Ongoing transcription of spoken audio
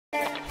Hey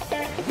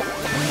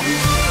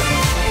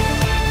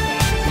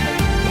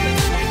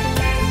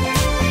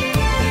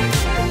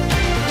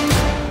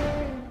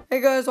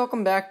guys,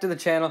 welcome back to the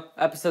channel.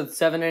 Episodes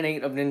 7 and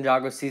 8 of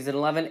Ninjago Season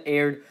 11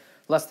 aired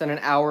less than an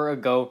hour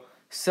ago.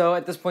 So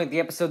at this point,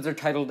 the episodes are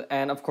titled,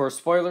 and of course,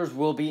 spoilers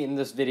will be in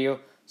this video.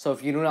 So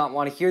if you do not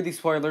want to hear these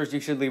spoilers, you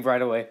should leave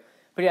right away.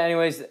 But yeah,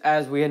 anyways,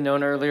 as we had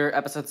known earlier,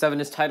 Episode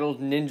 7 is titled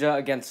Ninja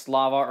Against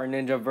Lava, or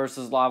Ninja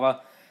versus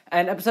Lava.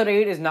 And Episode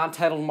 8 is not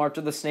titled March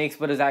of the Snakes,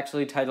 but is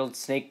actually titled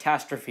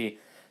Snake-Tastrophe.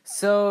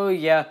 So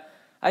yeah,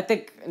 I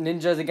think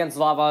Ninjas Against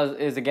Lava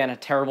is again a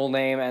terrible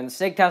name, and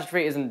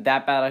Snake-Tastrophe isn't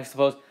that bad, I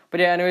suppose.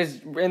 But yeah,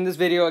 anyways, in this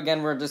video,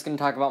 again, we're just going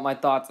to talk about my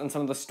thoughts and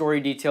some of the story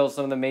details,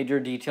 some of the major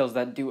details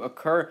that do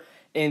occur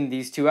in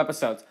these two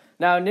episodes.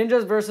 Now,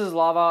 Ninjas vs.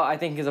 Lava, I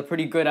think, is a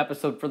pretty good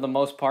episode for the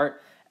most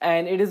part,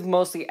 and it is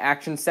mostly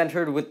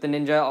action-centered with the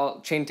ninja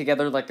all chained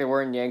together like they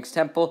were in Yang's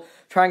temple,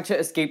 trying to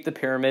escape the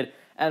pyramid,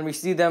 and we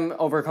see them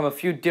overcome a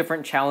few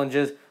different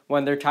challenges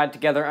when they're tied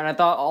together, and I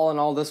thought, all in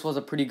all, this was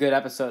a pretty good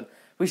episode.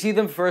 We see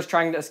them first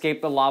trying to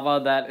escape the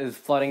lava that is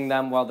flooding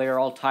them while they are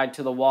all tied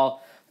to the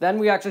wall. Then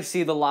we actually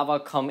see the lava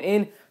come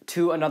in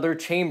to another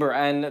chamber,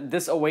 and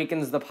this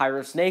awakens the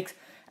pyro snakes,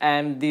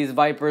 and these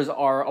vipers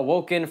are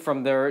awoken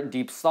from their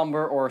deep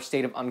slumber or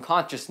state of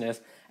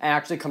unconsciousness, and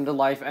actually come to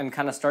life and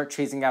kind of start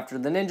chasing after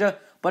the ninja,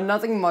 but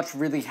nothing much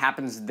really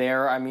happens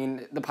there. I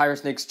mean, the pyro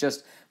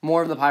snakes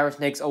more of the pyro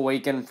snakes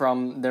awaken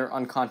from their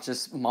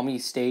unconscious mummy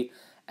state,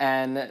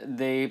 and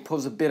they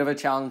pose a bit of a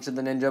challenge to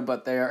the ninja,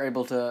 but they are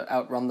able to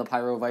outrun the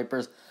pyro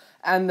vipers.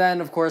 And then,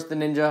 of course, the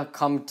ninja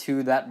come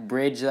to that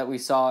bridge that we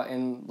saw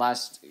in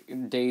last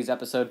day's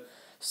episode.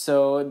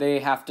 So they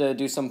have to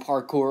do some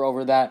parkour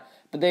over that.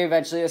 But they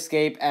eventually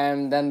escape,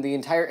 and then the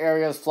entire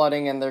area is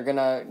flooding, and they're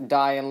gonna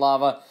die in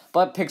lava.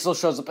 But Pixel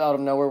shows up out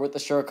of nowhere with the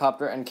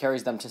Shuricopter and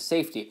carries them to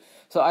safety.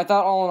 So I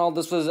thought, all in all,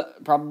 this was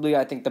probably,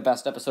 I think, the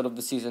best episode of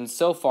the season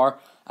so far.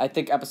 I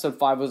think episode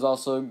 5 was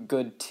also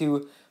good,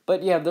 too.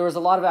 But yeah, there was a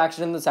lot of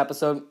action in this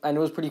episode, and it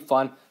was pretty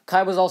fun.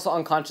 Kai was also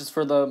unconscious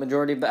for the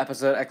majority of the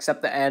episode,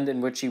 except the end in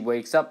which he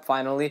wakes up,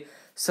 finally.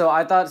 So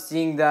I thought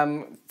seeing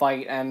them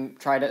fight and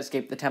try to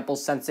escape the temple,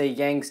 Sensei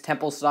Yang's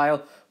temple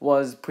style,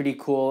 was pretty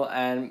cool,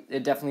 and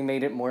it definitely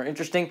made it more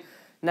interesting.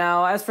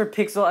 Now, as for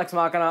Pixel Ex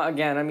Machina,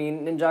 again, I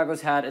mean,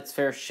 Ninjago's had its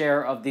fair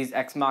share of these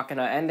Ex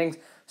Machina endings,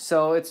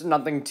 so it's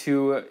nothing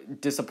too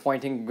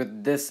disappointing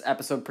with this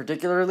episode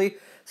particularly.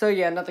 So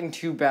yeah, nothing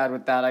too bad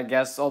with that, I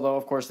guess, although,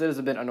 of course, it is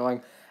a bit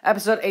annoying.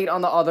 Episode 8,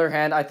 on the other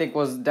hand, I think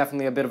was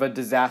definitely a bit of a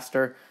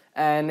disaster,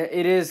 and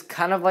it is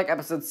kind of like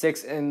Episode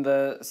 6 in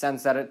the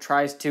sense that it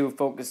tries to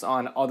focus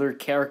on other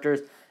characters,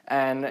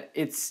 and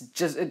it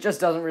just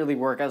doesn't really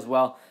work as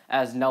well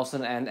as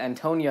Nelson and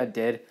Antonia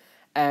did,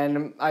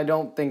 and I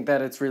don't think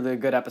that it's really a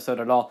good episode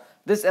at all.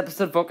 This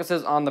episode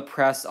focuses on the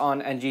press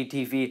on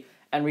NGTV,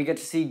 and we get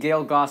to see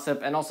Gail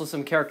Gossip and also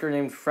some character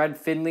named Fred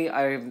Finley.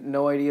 I have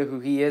no idea who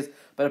he is,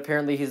 but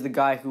apparently he's the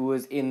guy who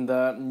was in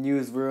the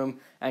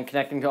newsroom and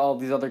connecting to all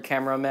these other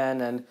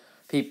cameramen and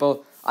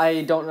people.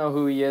 I don't know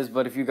who he is,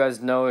 but if you guys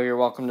know, you're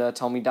welcome to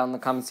tell me down in the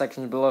comment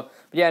section below.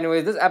 But yeah,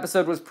 anyways, this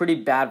episode was pretty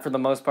bad for the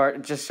most part.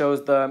 It just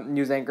shows the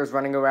news anchors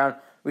running around.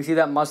 We see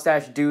that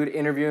mustache dude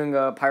interviewing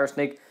a pyro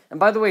snake. And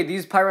by the way,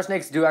 these pyro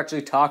snakes do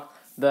actually talk.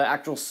 The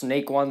actual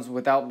snake ones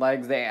without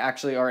legs, they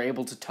actually are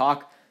able to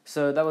talk.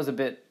 So that was a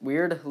bit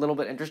weird, a little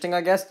bit interesting,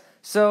 I guess.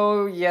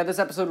 So yeah, this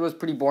episode was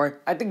pretty boring.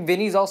 I think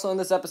Vinny's also in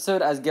this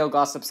episode as Gail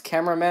Gossip's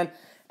cameraman.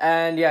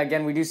 And yeah,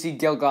 again, we do see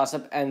Gail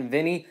Gossip and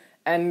Vinny.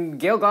 And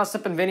Gail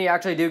Gossip and Vinny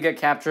actually do get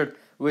captured,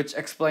 which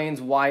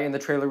explains why in the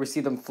trailer we see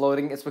them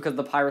floating. It's because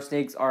the pyro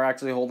snakes are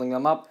actually holding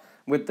them up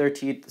with their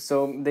teeth,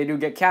 so they do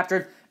get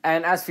captured.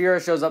 And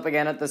Asphira shows up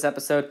again at this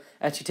episode,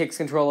 and she takes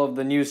control of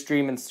the news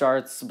stream and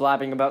starts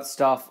blabbing about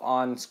stuff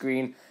on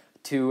screen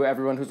to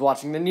everyone who's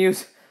watching the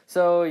news.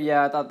 So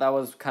yeah, I thought that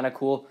was kind of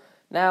cool.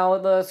 Now,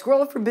 the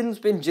Scroll of Forbidden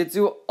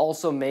Spinjitzu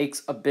also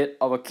makes a bit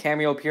of a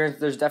cameo appearance.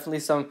 There's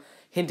definitely some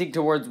hinting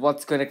towards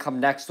what's going to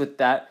come next with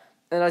that.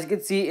 And as you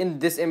can see in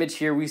this image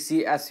here, we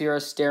see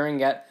Asphira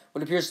staring at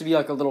what appears to be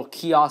like a little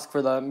kiosk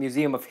for the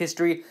Museum of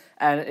History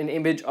and an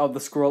image of the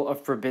Scroll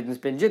of Forbidden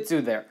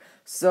Spinjitzu there.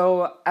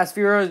 So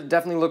Asphira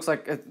definitely looks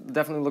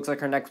like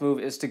her next move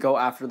is to go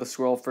after the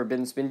Scroll of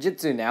Forbidden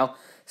Spinjitzu now.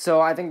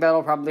 So I think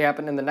that'll probably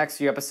happen in the next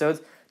few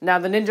episodes. Now,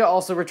 the ninja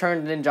also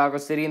returned to Ninjago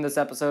City in this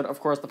episode.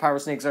 Of course, the pyro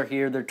snakes are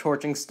here. They're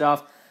torching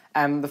stuff.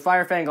 And the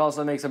Fire Fang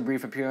also makes a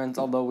brief appearance,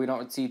 although we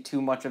don't see too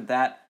much of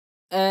that.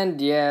 And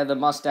yeah, the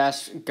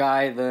mustache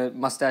guy, the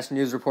mustache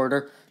news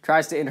reporter,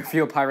 tries to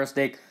interview a pyro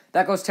snake.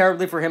 That goes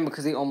terribly for him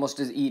because he almost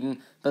is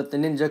eaten, but the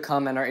ninja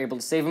come and are able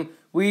to save him.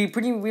 We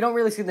don't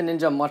really see the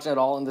ninja much at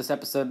all in this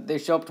episode. They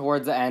show up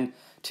towards the end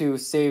to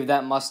save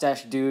that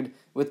mustache dude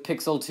with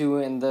Pixel 2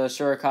 and the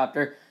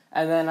Shuricopter.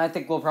 And then I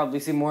think we'll probably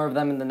see more of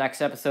them in the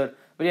next episode.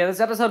 But yeah,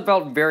 this episode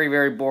felt very,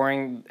 very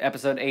boring,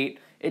 episode 8.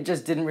 It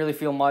just didn't really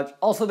feel much.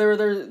 Also, there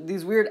were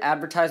these weird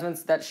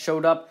advertisements that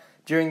showed up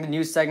during the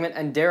news segment,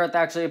 and Dareth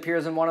actually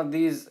appears in one of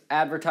these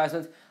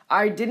advertisements.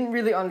 I didn't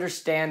really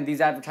understand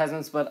these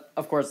advertisements, but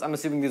of course, I'm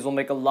assuming these will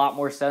make a lot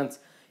more sense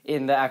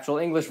in the actual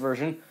English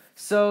version.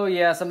 So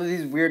yeah, some of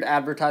these weird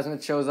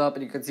advertisements shows up,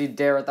 and you can see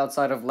Dareth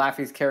outside of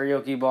Laffy's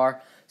karaoke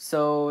bar.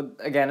 So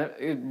again,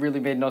 it really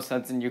made no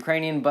sense in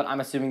Ukrainian, but I'm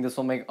assuming this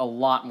will make a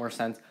lot more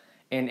sense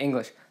in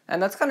English.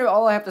 And that's kind of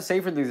all I have to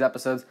say for these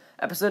episodes.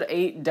 Episode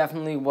 8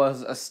 definitely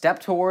was a step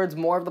towards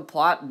more of the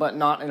plot, but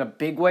not in a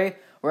big way,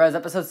 whereas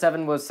Episode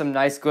 7 was some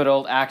nice good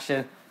old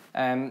action,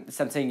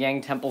 Sensei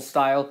Yang Temple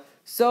style.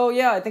 So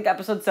yeah, I think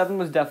Episode 7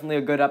 was definitely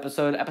a good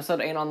episode.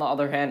 Episode 8, on the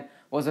other hand,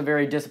 was a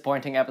very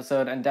disappointing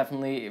episode and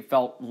definitely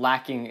felt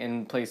lacking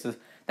in places.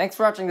 Thanks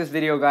for watching this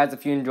video, guys.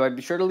 If you enjoyed,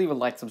 be sure to leave a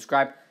like,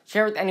 subscribe,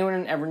 share with anyone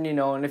and everyone you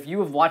know, and if you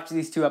have watched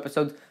these 2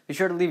 episodes, be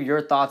sure to leave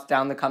your thoughts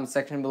down in the comment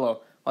section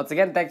below. Once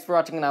again, thanks for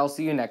watching, and I will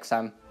see you next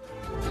time.